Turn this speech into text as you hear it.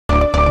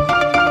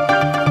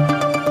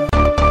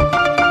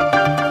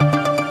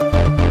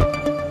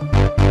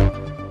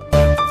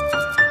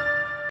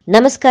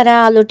ನಮಸ್ಕಾರ.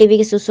 ಆಲೋ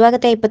ಟಿವಿಗೆ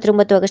ಸುಸ್ವಾಗತ.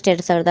 29 ಆಗಸ್ಟ್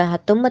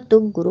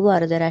 2019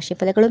 ಗುರುವಾರದ ರಾಶಿ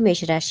ಫಲಗಳು.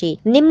 ಮೇಷರಾಶಿ.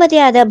 ನಿಮ್ಮದೇ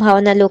ಆದ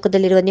ಭಾವನಾ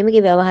ಲೋಕದಲ್ಲಿರುವ ನಿಮಗೆ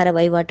ವ್ಯವಹಾರ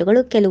ವಹಿವಾಟುಗಳು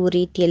ಕೆಲವು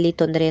ರೀತಿಯಲ್ಲಿ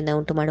ತೊಂದರೆಯನ್ನು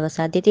ಉಂಟು ಮಾಡುವ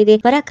ಸಾಧ್ಯತೆ ಇದೆ.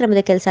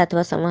 ಪರಾಕ್ರಮದ ಕೆಲಸ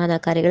ಅಥವಾ ಸಂವಹನ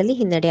ಕಾರ್ಯಗಳಲ್ಲಿ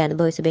ಹಿನ್ನಡೆ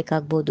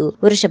ಅನುಭವಿಸಬೇಕಾಗಬಹುದು.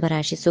 ವೃಷಭ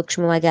ರಾಶಿ.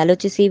 ಸೂಕ್ಷ್ಮವಾಗಿ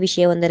ಆಲೋಚಿಸಿ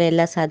ವಿಷಯವೊಂದರ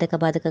ಎಲ್ಲಾ ಸಾಧಕ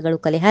ಬಾಧಕಗಳು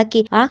ಕಲೆ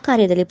ಹಾಕಿ ಆ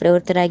ಕಾರ್ಯದಲ್ಲಿ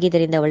ಪ್ರವೃತ್ತರಾಗಿ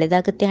ಇದರಿಂದ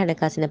ಒಳ್ಳೆಯದಾಗುತ್ತೆ.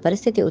 ಹಣಕಾಸಿನ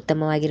ಪರಿಸ್ಥಿತಿ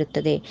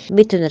ಉತ್ತಮವಾಗಿರುತ್ತದೆ.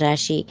 ಮಿಥುನ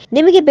ರಾಶಿ.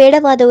 ನಿಮಗೆ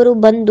ಬೇಡವಾದವರು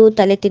ಬಂದು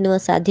ತಲೆ ತಿನ್ನುವ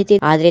ಸಾಧ್ಯತೆ,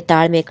 ಆದರೆ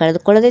ತಾಳ್ಮೆ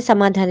ಕಳೆದುಕೊಳ್ಳದೆ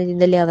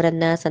ಸಮಾಧಾನದಿಂದಲೇ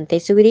ಅವರನ್ನ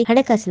ಸಂತೈಸುವಿರಿ.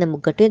 ಹಣಕಾಸಿನ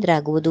ಮುಗ್ಗಟ್ಟು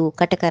ಎದುರಾಗುವುದು.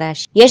 ಕಟಕ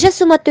ರಾಶಿ.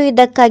 ಯಶಸ್ಸು ಮತ್ತು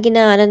ಇದಕ್ಕಾಗಿನ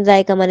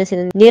ಆನಂದದಾಯಕ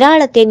ಮನಸ್ಸಿನ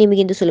ನಿರಾಳತೆ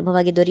ನಿಮಗಿಂದು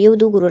ಸುಲಭವಾಗಿ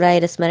ದೊರೆಯುವುದು.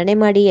 ಗುರುರಾಯರ ಸ್ಮರಣೆ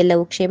ಮಾಡಿ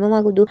ಎಲ್ಲವೂ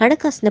ಕ್ಷೇಮವಾಗುವುದು.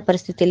 ಹಣಕಾಸಿನ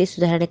ಪರಿಸ್ಥಿತಿಯಲ್ಲಿ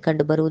ಸುಧಾರಣೆ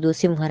ಕಂಡು ಬರುವುದು.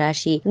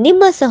 ಸಿಂಹರಾಶಿ.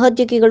 ನಿಮ್ಮ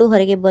ಸಹೋದ್ಯೋಗಿಗಳು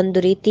ಹೊರಗೆ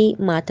ಬಂದು ರೀತಿ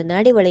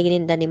ಮಾತನಾಡಿ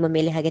ಒಳಗಿನಿಂದ ನಿಮ್ಮ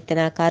ಮೇಲೆ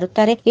ಹಗೆತನ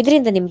ಕಾರುತ್ತಾರೆ.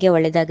 ಇದರಿಂದ ನಿಮಗೆ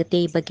ಒಳ್ಳೆಯದಾಗುತ್ತೆ.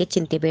 ಈ ಬಗ್ಗೆ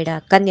ಚಿಂತೆ ಬೇಡ.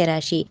 ಕನ್ಯಾ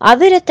ರಾಶಿ.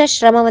 ಅವಿರತ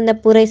ಶ್ರಮವನ್ನ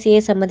ಪೂರೈಸಿಯೇ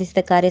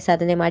ಸಂಬಂಧಿಸಿದ ಕಾರ್ಯ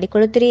ಸಾಧನೆ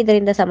ಮಾಡಿಕೊಳ್ಳುತ್ತೀರಿ.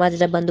 ಇದರಿಂದ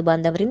ಸಮಾಜದ ಬಂಧು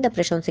ಬಾಂಧವರಿಂದ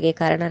ಪ್ರಶಂಸೆಗೆ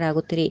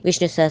ಕಾರಣರಾಗುತ್ತೀರಿ.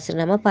 ವಿಷ್ಣು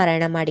ಸಹಸ್ರನಾಮ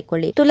ಪಾರಾಯಣ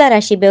ಮಾಡಿಕೊಳ್ಳಿ. ತುಲಾ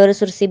ರಾಶಿ. ಬೆವರು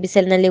ಸುರಿಸಿ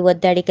ಬಿಸಿಲಿನಲ್ಲಿ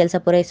ಒದ್ದಾಡಿ ಕೆಲಸ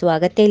ಪೂರೈಸುವ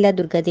ಅಗತ್ಯ ಇಲ್ಲ.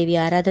 ದುರ್ಗಾದೇವಿಯ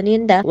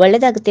ಆರಾಧನೆಯಿಂದ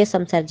ಒಳ್ಳೆದಾಗುತ್ತೆ.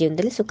 ಸಂಸಾರ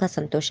ಜೀವನದಲ್ಲಿ ಸುಖ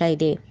ಸಂತೋಷ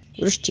ಇದೆ.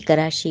 ವೃಶ್ಚಿಕ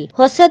ರಾಶಿ.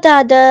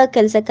 ಹೊಸದಾದ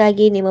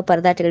ಕೆಲಸಕ್ಕಾಗಿ ನಿಮ್ಮ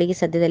ಪರದಾಟಗಳಿಗೆ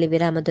ಸದ್ಯದಲ್ಲಿ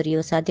ವಿರಾಮ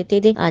ದೊರೆಯುವ ಸಾಧ್ಯತೆ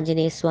ಇದೆ.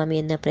 ಆಂಜನೇಯ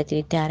ಸ್ವಾಮಿಯನ್ನ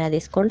ಪ್ರತಿನಿತ್ಯ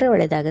ಆರಾಧಿಸಿಕೊಂಡ್ರೆ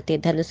ಒಳ್ಳೆದಾಗುತ್ತೆ.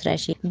 ಧನುಸ್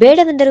ರಾಶಿ.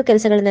 ಬೇಡವೆಂದರೂ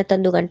ಕೆಲಸಗಳನ್ನ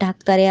ತಂದು ಗಂಟ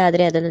ಹಾಕ್ತಾರೆ,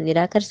 ಆದರೆ ಅದನ್ನು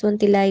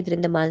ನಿರಾಕರಿಸುವಂತಿಲ್ಲ.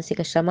 ಇದರಿಂದ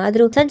ಮಾನಸಿಕ ಶ್ರಮ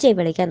ಆದರೂ ಸಂಜೆಯ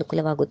ವೇಳೆಗೆ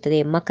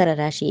ಅನುಕೂಲವಾಗುತ್ತದೆ. ಮಕರ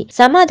ರಾಶಿ.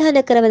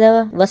 ಸಮಾಧಾನಕರವಾದ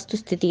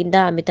ವಸ್ತುಸ್ಥಿತಿಯಿಂದ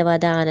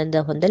ಅಮಿತವಾದ ಆನಂದ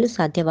ಹೊಂದಲು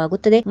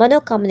ಸಾಧ್ಯವಾಗುತ್ತದೆ.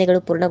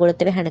 ಮನೋಕಾಮನೆಗಳು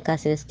ಪೂರ್ಣಗೊಳ್ಳುತ್ತವೆ.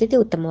 ಹಣಕಾಸಿನ ಸ್ಥಿತಿ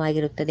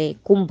ಉತ್ತಮವಾಗಿರುತ್ತದೆ.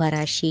 ಕುಂಭ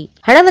ರಾಶಿ.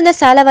 ಹಣವನ್ನ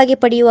ಸಾಲವಾಗಿ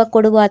ಪಡೆಯುವ,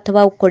 ಕೊಡುವ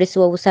ಅಥವಾ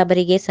ಕೊಡಿಸುವ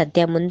ಉಸಾಬರಿಗೆ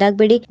ಸದ್ಯ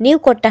ಮುಂದಾಗಬೇಡಿ. ನೀವು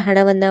ಕೊಟ್ಟ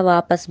ಹಣವನ್ನ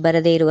ವಾಪಸ್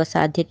ಬರದೇ ಇರುವ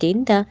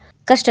ಸಾಧ್ಯತೆಯಿಂದ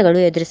ಕಷ್ಟಗಳು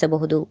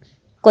ಎದುರಿಸಬಹುದು.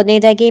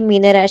 ಕೊನೆಯದಾಗಿ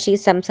ಮೀನರಾಶಿ.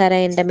 ಸಂಸಾರ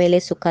ಎಂದ ಮೇಲೆ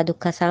ಸುಖ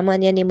ದುಃಖ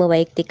ಸಾಮಾನ್ಯ. ನಿಮ್ಮ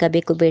ವೈಯಕ್ತಿಕ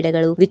ಬೇಕು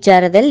ಬೇಡಗಳು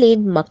ವಿಚಾರದಲ್ಲಿ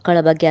ಮಕ್ಕಳ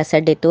ಬಗ್ಗೆ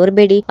ಅಸಡ್ಡೆ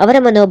ತೋರಬೇಡಿ. ಅವರ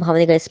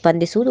ಮನೋಭಾವನೆಗಳಿಗೆ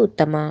ಸ್ಪಂದಿಸುವುದು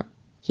ಉತ್ತಮ.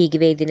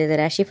 ಹೀಗಿವೆ ಈ ದಿನದ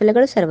ರಾಶಿ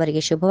ಫಲಗಳು.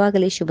 ಸರ್ವರಿಗೆ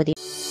ಶುಭವಾಗಲಿ. ಶುಭ ದಿನ.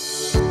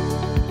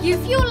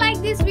 If you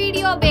like this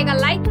video ಬೇಗ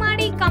ಲೈಕ್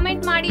ಮಾಡಿ,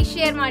 ಕಮೆಂಟ್ ಮಾಡಿ,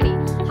 ಶೇರ್ ಮಾಡಿ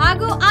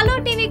ಹಾಗೂ ಆಲೋ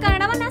ಟಿವಿ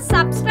ಕನ್ನಡವನ್ನ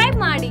ಸಬ್ಸ್ಕ್ರೈಬ್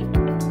ಮಾಡಿ.